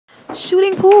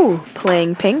Shooting pool,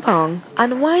 playing ping pong,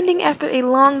 unwinding after a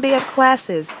long day of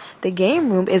classes. The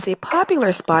game room is a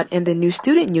popular spot in the new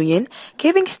student union,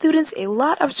 giving students a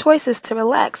lot of choices to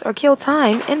relax or kill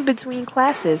time in between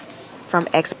classes, from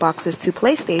Xboxes to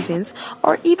PlayStations,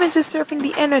 or even just surfing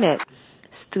the internet.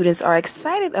 Students are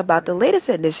excited about the latest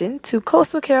addition to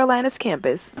Coastal Carolina's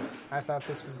campus. I thought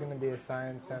this was going to be a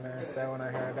science center, so when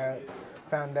I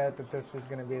found out that this was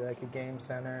going to be like a game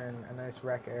center and a nice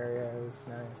rec area, it was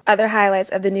nice. Other highlights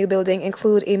of the new building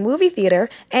include a movie theater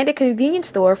and a convenience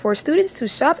store for students to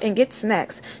shop and get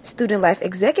snacks. Student Life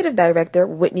Executive Director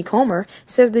Whitney Comer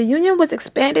says the union was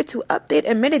expanded to update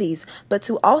amenities, but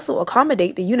to also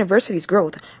accommodate the university's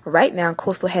growth. Right now,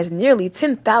 Coastal has nearly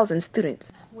 10,000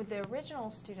 students. The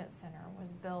original student center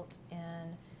was built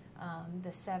in the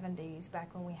 70s,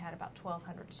 back when we had about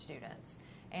 1,200 students.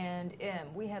 And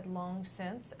we had long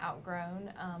since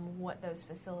outgrown what those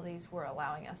facilities were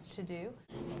allowing us to do.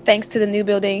 Thanks to the new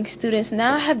building, students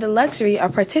now have the luxury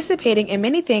of participating in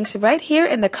many things right here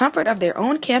in the comfort of their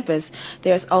own campus.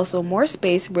 There's also more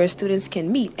space where students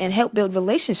can meet and help build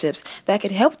relationships that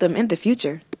could help them in the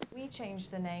future. We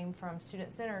changed the name from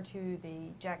Student Center to the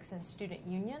Jackson Student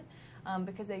Union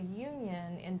because a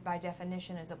union, by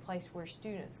definition, is a place where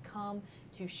students come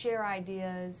to share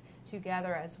ideas, to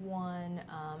gather as one,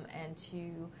 and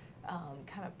to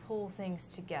kind of pull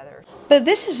things together. But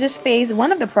this is just phase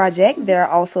one of the project. There are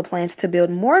also plans to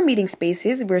build more meeting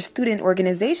spaces where student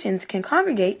organizations can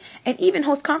congregate and even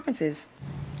host conferences.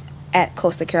 At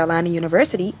Coastal Carolina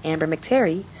University, Amber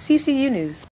McTerry, CCU News.